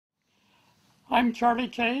I'm Charlie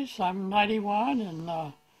Chase. I'm 91,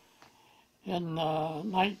 and in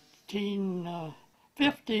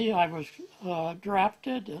 1950 I was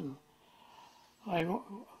drafted, and I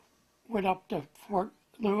went up to Fort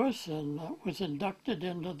Lewis and was inducted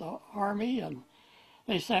into the Army, and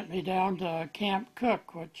they sent me down to Camp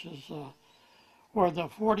Cook, which is where the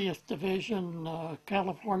 40th Division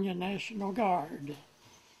California National Guard.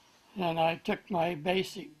 And I took my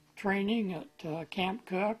basic training at Camp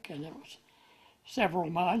Cook, and it was several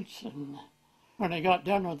months. And when I got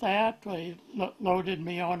done with that, they loaded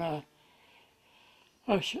me on a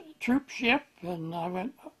troop ship, and I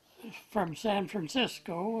went from San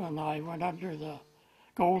Francisco, and I went under the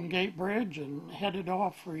Golden Gate Bridge and headed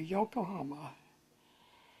off for Yokohama.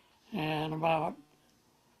 And about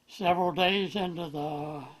several days into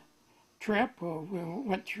the trip, we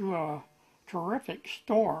went through a terrific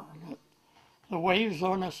storm. The waves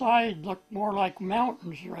on the side looked more like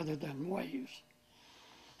mountains rather than waves.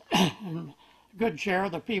 And a good share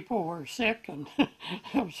of the people were sick and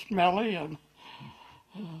smelly, and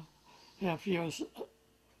if you was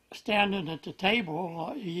standing at the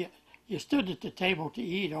table, you stood at the table to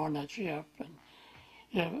eat on that ship.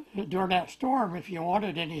 And during that storm, if you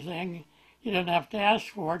wanted anything, you didn't have to ask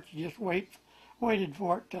for it. You just waited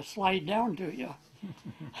for it to slide down to you.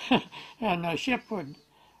 And the ship would,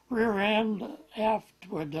 rear end, aft,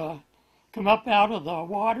 would come up out of the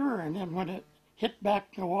water, and then when it hit back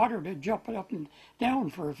in the water, to jump it up and down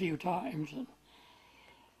for a few times. And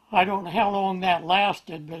I don't know how long that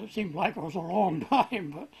lasted, but it seemed like it was a long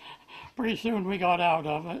time. But pretty soon we got out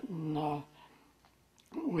of it, and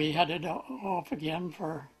we headed off again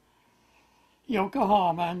for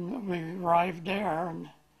Yokohama, and we arrived there,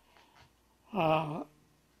 and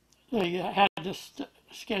they had us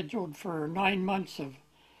scheduled for 9 months of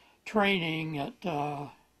training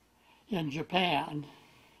in Japan.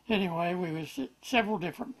 Anyway, we was at several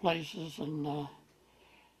different places in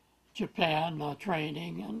Japan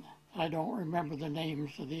training, and I don't remember the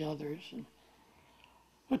names of the others. And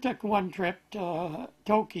I took one trip to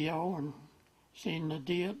Tokyo and seen the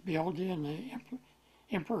Diet building, the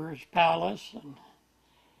Emperor's Palace,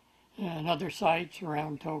 and other sites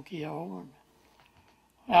around Tokyo.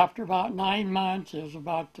 And after about 9 months, it was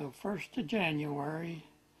about the 1st of January,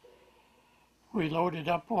 we loaded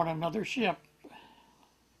up on another ship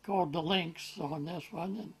called the Lynx on this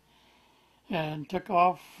one, and took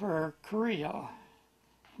off for Korea.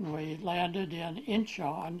 And we landed in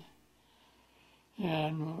Incheon,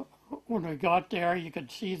 and when we got there, you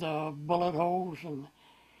could see the bullet holes and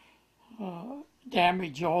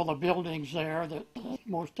damage all the buildings there. That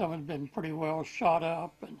most of them had been pretty well shot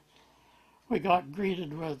up, and we got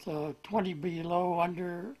greeted with 20 below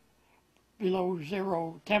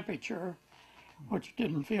zero temperature, which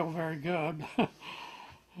didn't feel very good.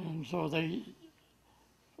 And so they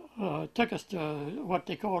took us to what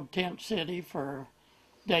they called Tent City for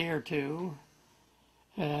a day or two,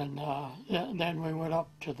 and then we went up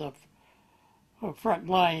to the front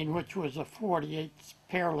line, which was a 48th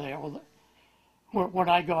parallel. When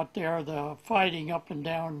I got there, the fighting up and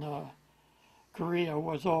down Korea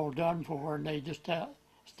was all done for, and they just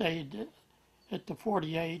stayed at the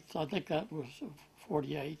 48th. I think that was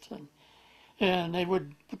 48th, and they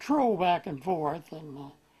would patrol back and forth.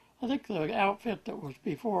 And I think the outfit that was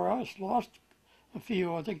before us lost a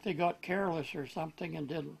few. I think they got careless or something and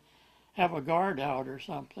didn't have a guard out or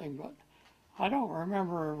something. But I don't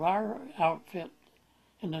remember of our outfit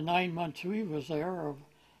in the 9 months we was there of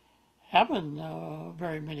having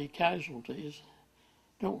very many casualties.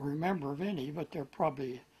 Don't remember of any, but there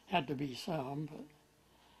probably had to be some.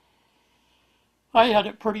 But I had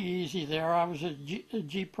it pretty easy there. I was a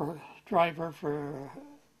Jeep driver for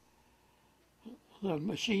the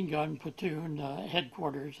machine gun platoon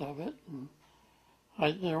headquarters of it, and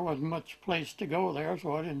there wasn't much place to go there,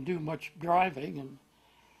 so I didn't do much driving, and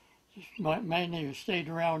just mainly stayed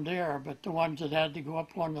around there. But the ones that had to go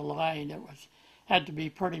up on the line, had to be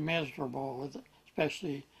pretty miserable,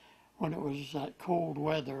 especially when it was that cold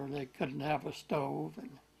weather. They couldn't have a stove,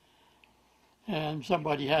 and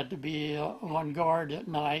somebody had to be on guard at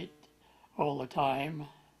night all the time.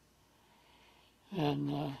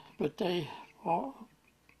 And but they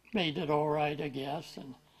made it all right, I guess.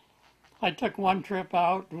 And I took one trip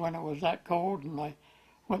out when it was that cold, and I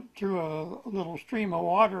went through a little stream of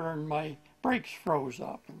water, and my brakes froze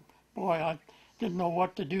up. And boy, I didn't know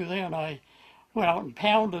what to do then. I went out and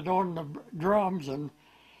pounded on the drums, and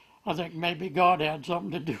I think maybe God had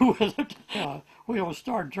something to do with it. Wheels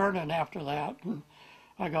started turning after that, and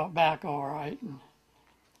I got back all right. And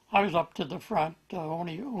I was up to the front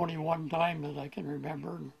only one time that I can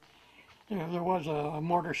remember. And there was a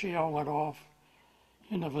mortar shell went off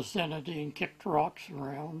in the vicinity and kicked rocks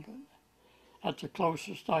around. But that's the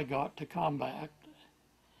closest I got to combat.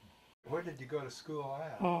 Where did you go to school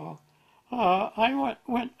at?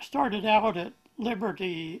 I started out at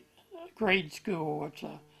Liberty Grade School. It's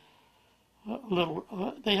a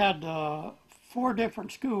little. They had 4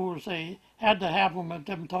 different schools. They had to have them at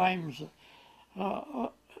them times,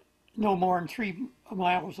 no more than 3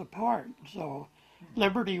 miles apart. So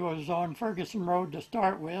Liberty was on Ferguson Road to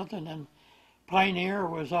start with, and then Pioneer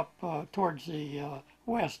was up towards the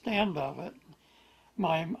west end of it.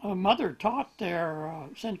 My mother taught there,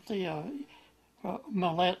 Cynthia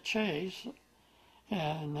Millette Chase,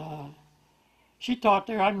 and she taught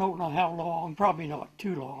there, I don't know how long, probably not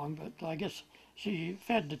too long, but I guess she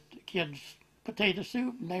fed the kids potato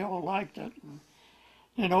soup and they all liked it.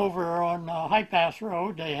 And over on High Pass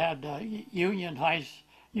Road, they had Union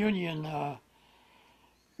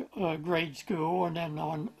grade school, and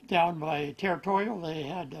then down by Territorial, they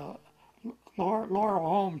had Laurel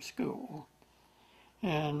Home School.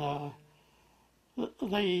 And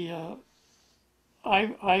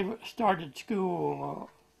I started school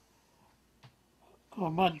a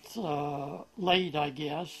month late, I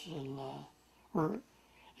guess, and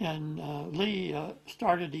Lee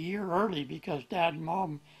started a year early because Dad and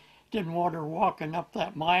Mom didn't want her walking up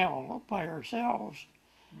that mile by ourselves.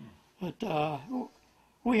 But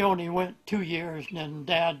we only went 2 years, and then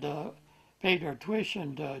Dad paid our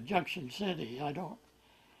tuition to Junction City. I don't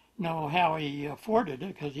know how he afforded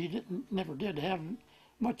it because he never did have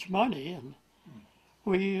much money, and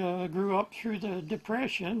we grew up through the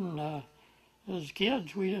Depression. As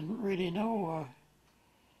kids, we didn't really know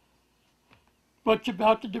much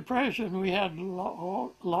about the Depression. We had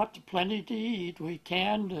lots of plenty to eat. We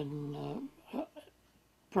canned and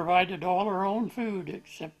provided all our own food,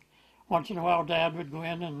 except once in a while Dad would go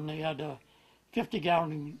in and they had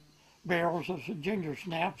 50-gallon barrels of ginger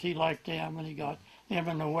snaps. He liked them, and he got them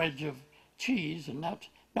and a wedge of cheese, and that's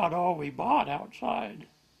about all we bought outside.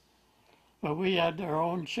 But we had our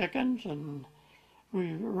own chickens, and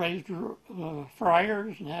we raised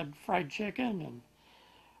fryers and had fried chicken, and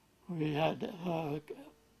we had a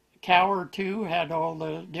cow or 2 had all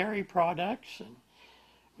the dairy products, and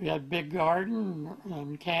we had a big garden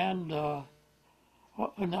and canned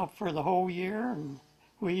enough for the whole year, and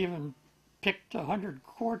we even picked 100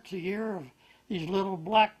 quarts a year of these little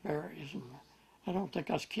blackberries, and I don't think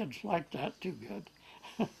us kids liked that too good.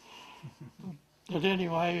 But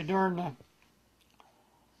anyway, during the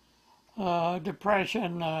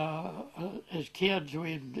Depression, as kids,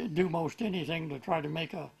 we'd do most anything to try to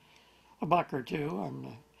make a buck or 2,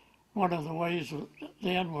 and one of the ways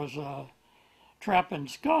then was trapping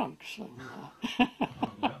skunks. And,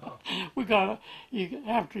 we got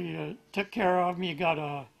after you took care of them, you got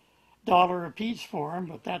 $1 a piece for them,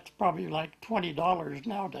 but that's probably like $20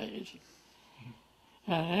 nowadays.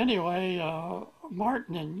 Anyway,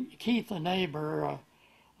 Martin and Keith, the neighbor,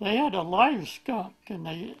 they had a live skunk,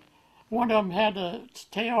 and one of them had its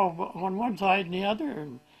tail on one side and the other,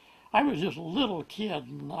 and I was just a little kid,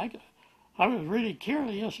 and I was really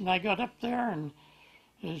curious, and I got up there, and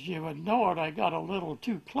as you would know it, I got a little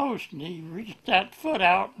too close, and he reached that foot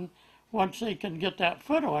out, and once they can get that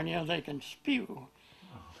foot on you, they can spew.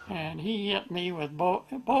 And he hit me with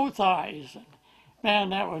both eyes. And man,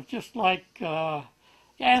 that was just like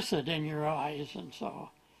acid in your eyes. And so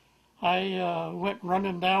I went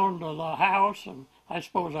running down to the house, and I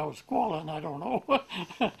suppose I was squalling, I don't know. But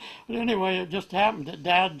anyway, it just happened that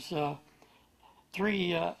Dad's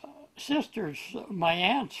 3 sisters, my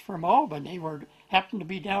aunts from Albany, happened to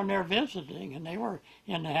be down there visiting, and they were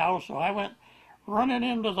in the house. So I went running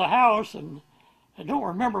into the house, and I don't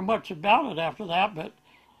remember much about it after that, but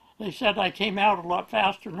they said I came out a lot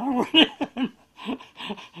faster than I went in.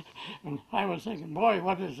 And I was thinking, boy,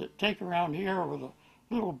 what does it take around here with a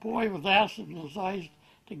little boy with acid in his eyes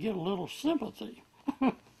to get a little sympathy?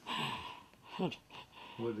 What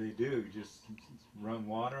did they do? Just run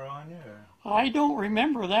water on you? Or? I don't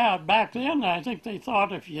remember that. Back then, I think they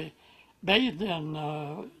thought if you bathed in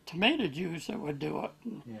tomato juice, it would do it.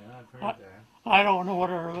 Yeah, I've heard that. I don't know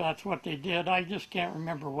whether that's what they did. I just can't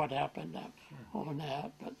remember what happened on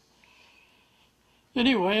that. But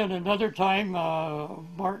anyway, at another time,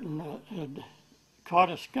 Martin had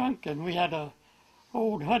caught a skunk, and we had a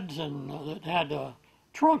old Hudson that had a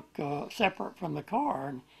trunk separate from the car,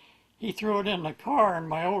 and he threw it in the car, and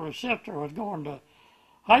my older sister was going to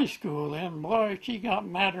high school then. Boy, she got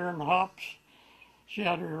madder than hops. She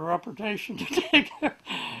had her reputation to take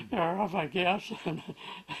care of, I guess. And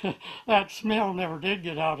that smell never did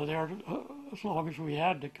get out of there as long as we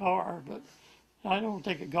had the car, but I don't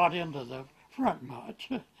think it got into the front much.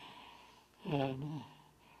 And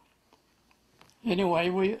Anyway,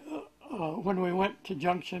 when we went to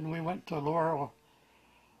Junction, we went to Laurel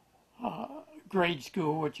grade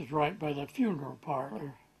school, which is right by the funeral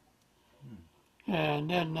parlor. And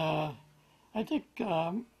then I think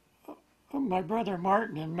my brother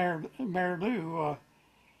Martin and Mary Lou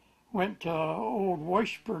went to old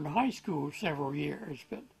Washburn High School several years,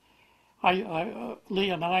 but Lee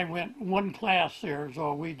and I went one class there is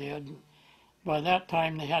all we did. By that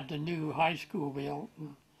time they had the new high school built,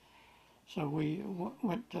 and so we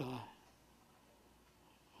went to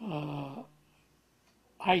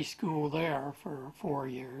high school there for 4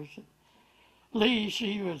 years. Lee,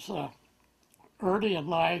 she was early in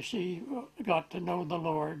life, she got to know the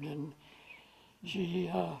Lord, and she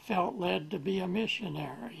felt led to be a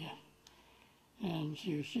missionary. And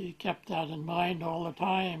she kept that in mind all the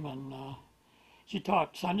time, and she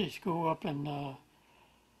taught Sunday school up in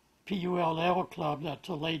PULL Club, that's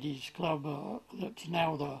a ladies' club that's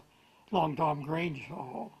now the Long Tom Grange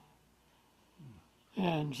Hall.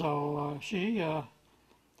 And so she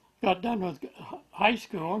got done with high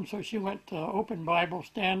school, and so she went to Open Bible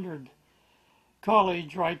Standard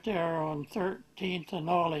College right there on 13th and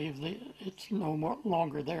Olive. It's no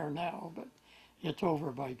longer there now, but it's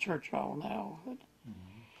over by Church Hall now. But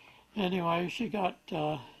anyway, she got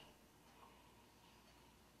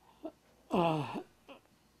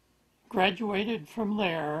graduated from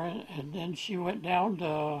there, and then she went down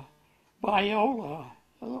to Biola,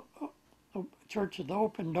 Church of the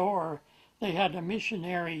Open Door. They had a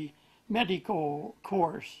missionary medical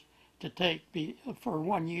course to take for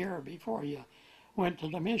 1 year before you went to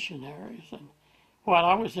the missionaries. And while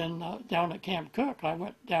I was down at Camp Cook, I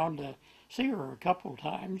went down to see her a couple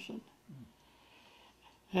times.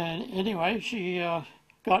 And anyway, she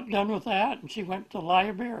got done with that, and she went to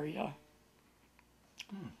Liberia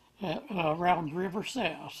around River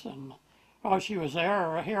Sass. And while she was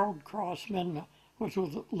there, Harold Crossman was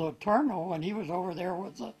with Laternal, and he was over there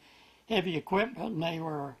with the heavy equipment, and they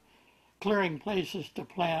were clearing places to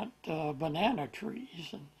plant banana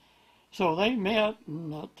trees. And so they met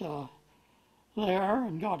there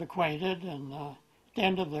and got acquainted, and at the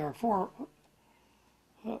end of their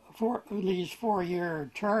Lee's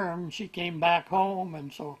 4-year term, she came back home,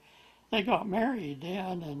 and so they got married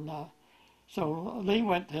then. And so Lee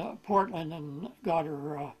went to Portland and got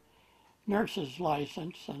her nurse's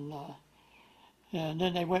license, and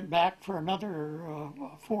then they went back for another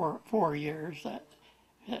 4 years. That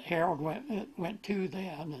Harold went to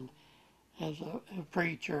then, and as a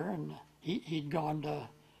preacher, and he'd gone to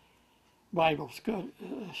Bible school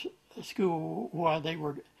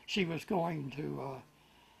while she was going to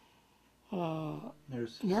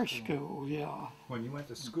nurse school, yeah. When you went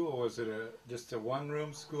to school, was it just a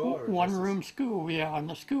one-room school? Or one-room school, yeah. And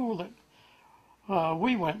the school that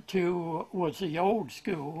we went to was the old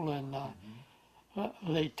school, and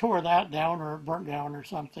they tore that down or burnt down or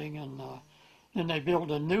something, and then they built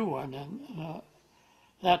a new one, and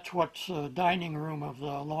that's what's the dining room of the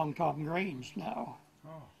Long Tom Grange now.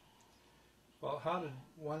 Oh. Well,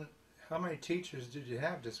 how many teachers did you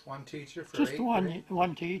have? Just one teacher for just eight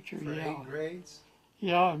one teacher, for yeah. 8 grades?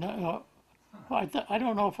 Yeah, no, I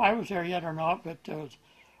don't know if I was there yet or not, but there was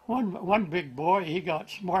one big boy, he got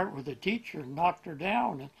smart with the teacher and knocked her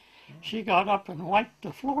down, and she got up and wiped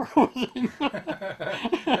the floor with him.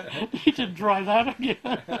 He didn't try that again.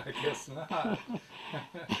 I guess not.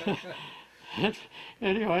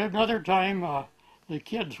 Anyway, another time, the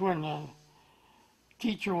kids, when the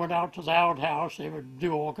teacher went out to the outhouse, they would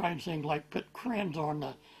do all kinds of things like put crayons on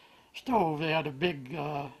the stove. They had a big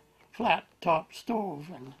flat top stove,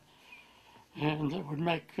 and it would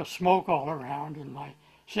make a smoke all around. And my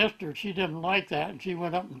sister, she didn't like that, and she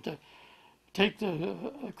went up and to take the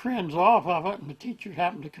crayons off of it, and the teacher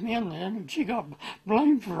happened to come in then, and she got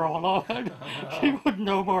blamed for all of it. She wouldn't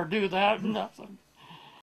no more do that, nothing.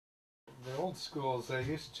 The old schools, they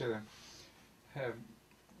used to have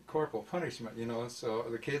corporal punishment, so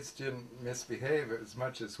the kids didn't misbehave as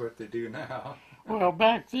much as what they do now. Well,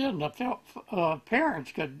 back then, the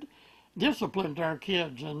parents could discipline their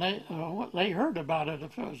kids, and they heard about it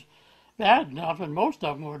if it was bad enough, and most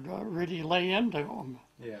of them would really lay into them.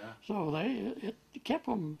 Yeah. So it kept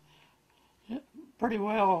them pretty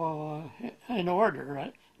well in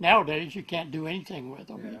order. Nowadays, you can't do anything with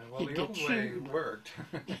them. Yeah, well, You'd the old way worked.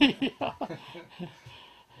 Yeah.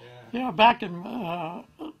 Yeah, back in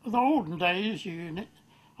the olden days,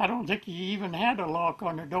 I don't think you even had a lock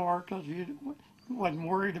on the door because you wasn't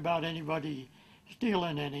worried about anybody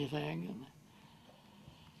stealing anything.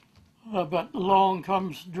 But along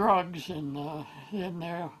comes drugs, and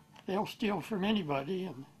then they'll steal from anybody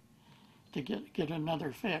and to get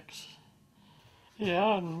another fix.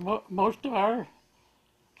 Yeah, and most of our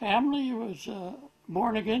family was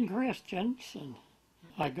born-again Christians, and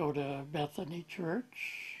I go to Bethany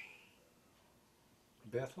Church.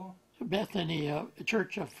 Bethel? Bethany,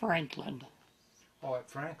 Church of Franklin. Oh, at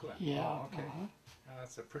Franklin. Yeah. Oh, okay.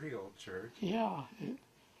 That's a pretty old church. Yeah.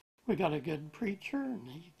 We got a good preacher, and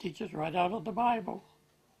he teaches right out of the Bible.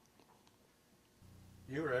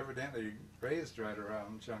 You were evidently raised right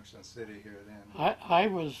around Junction City here then. I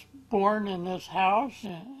was born in this house,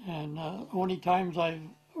 and only times I've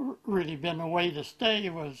really been away to stay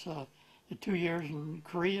was the 2 years in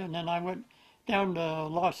Korea, and then I went down to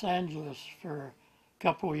Los Angeles for a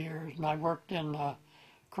couple of years, and I worked in a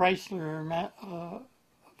Chrysler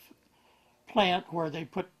plant where they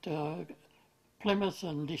put Plymouth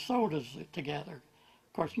and DeSotas together.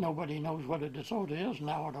 Of course, nobody knows what a DeSoto is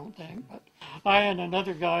now, I don't think. But I and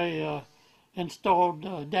another guy installed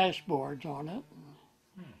dashboards on it.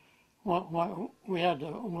 We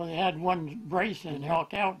had one brace in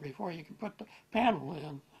knock out before you could put the panel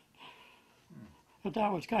in. But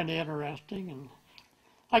that was kind of interesting. And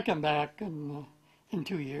I come back in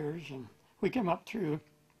 2 years, and we come up through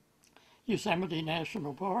Yosemite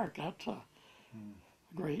National Park. That's a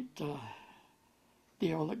great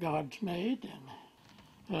deal that God's made.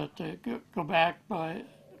 And to go back,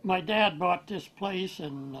 my dad bought this place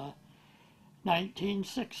in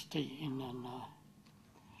 1916, and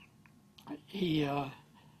he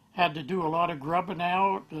had to do a lot of grubbing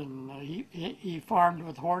out, and he farmed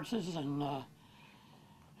with horses and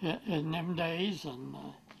in them days, and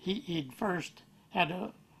he'd first had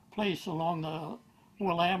a place along the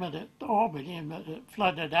Willamette at Albany, but it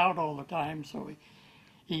flooded out all the time, so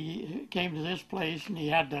he came to this place, and he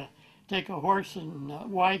had to take a horse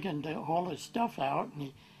and wagon to haul his stuff out,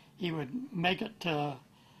 and he would make it to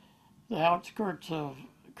the outskirts of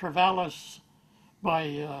Corvallis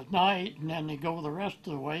by night, and then he'd go the rest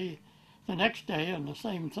of the way the next day, and the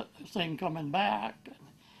same coming back. And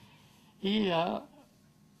he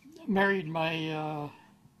married my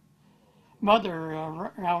mother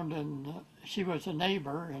around, and she was a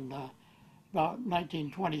neighbor in about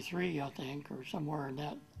 1923, I think, or somewhere in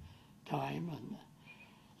that time. And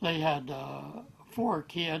they had 4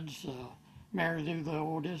 kids, Mary Lou the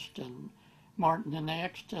oldest, and Martin the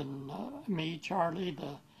next, and me, Charlie,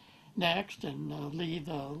 the next, and Lee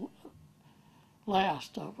the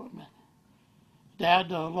last of them.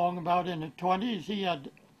 Dad, along about in the 20s, he had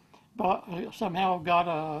somehow got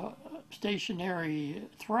a stationary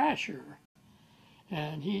thrasher,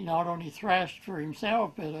 and he not only thrashed for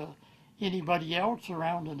himself, but anybody else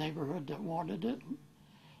around the neighborhood that wanted it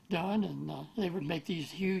done, and they would make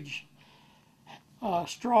these huge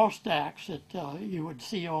straw stacks that you would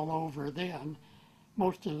see all over then.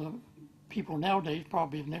 Most of the people nowadays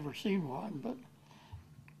probably have never seen one, but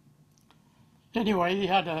anyway, he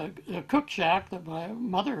had a cook shack that my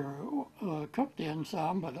mother cooked in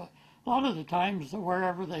some, but a lot of the times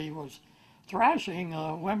wherever they was thrashing,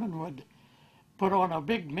 women would put on a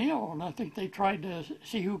big meal, and I think they tried to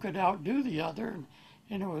see who could outdo the other,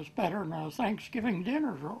 and it was better than a Thanksgiving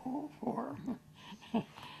dinner for them.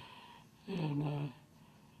 And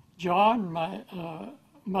John, my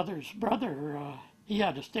mother's brother, he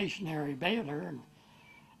had a stationary baler,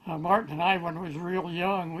 and Martin and I, when we was real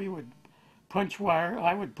young, we would punch wire.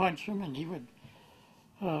 I would punch them, and he would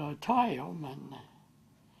tie them,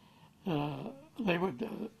 and they would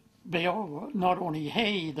bale not only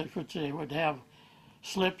hay, which they would have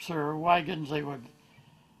slips or wagons. They would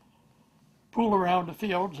pull around the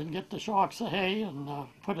fields and get the shocks of hay and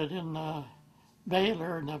put it in the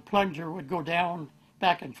baler, and the plunger would go down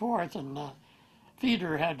back and forth, and the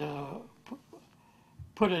feeder had to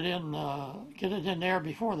put it in, get it in there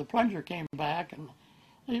before the plunger came back, and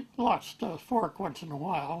they lost a fork once in a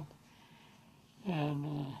while.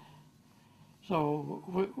 And so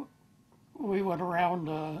we went around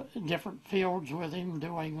different fields with him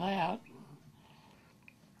doing that.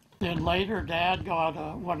 Then later, Dad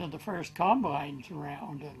got one of the first combines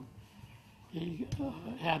around, and he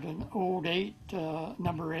had an old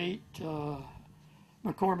number 8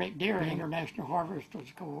 McCormick Deering. International Harvest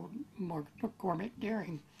was called McCormick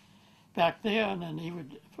Deering back then, and he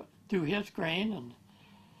would do his grain,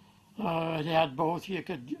 and it had both. You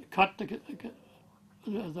could cut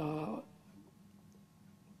the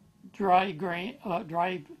dry grain,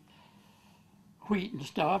 dry wheat and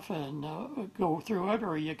stuff, and go through it,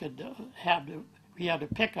 or you could he had a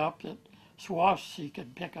pickup that swaths he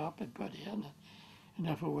could pick up and put in, and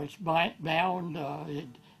if it was bound,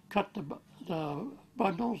 he'd cut the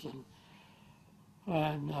bundles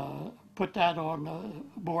and put that on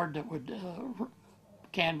a board that would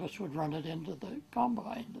canvas would run it into the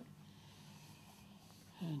combine.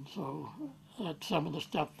 And so that's some of the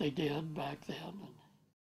stuff they did back then.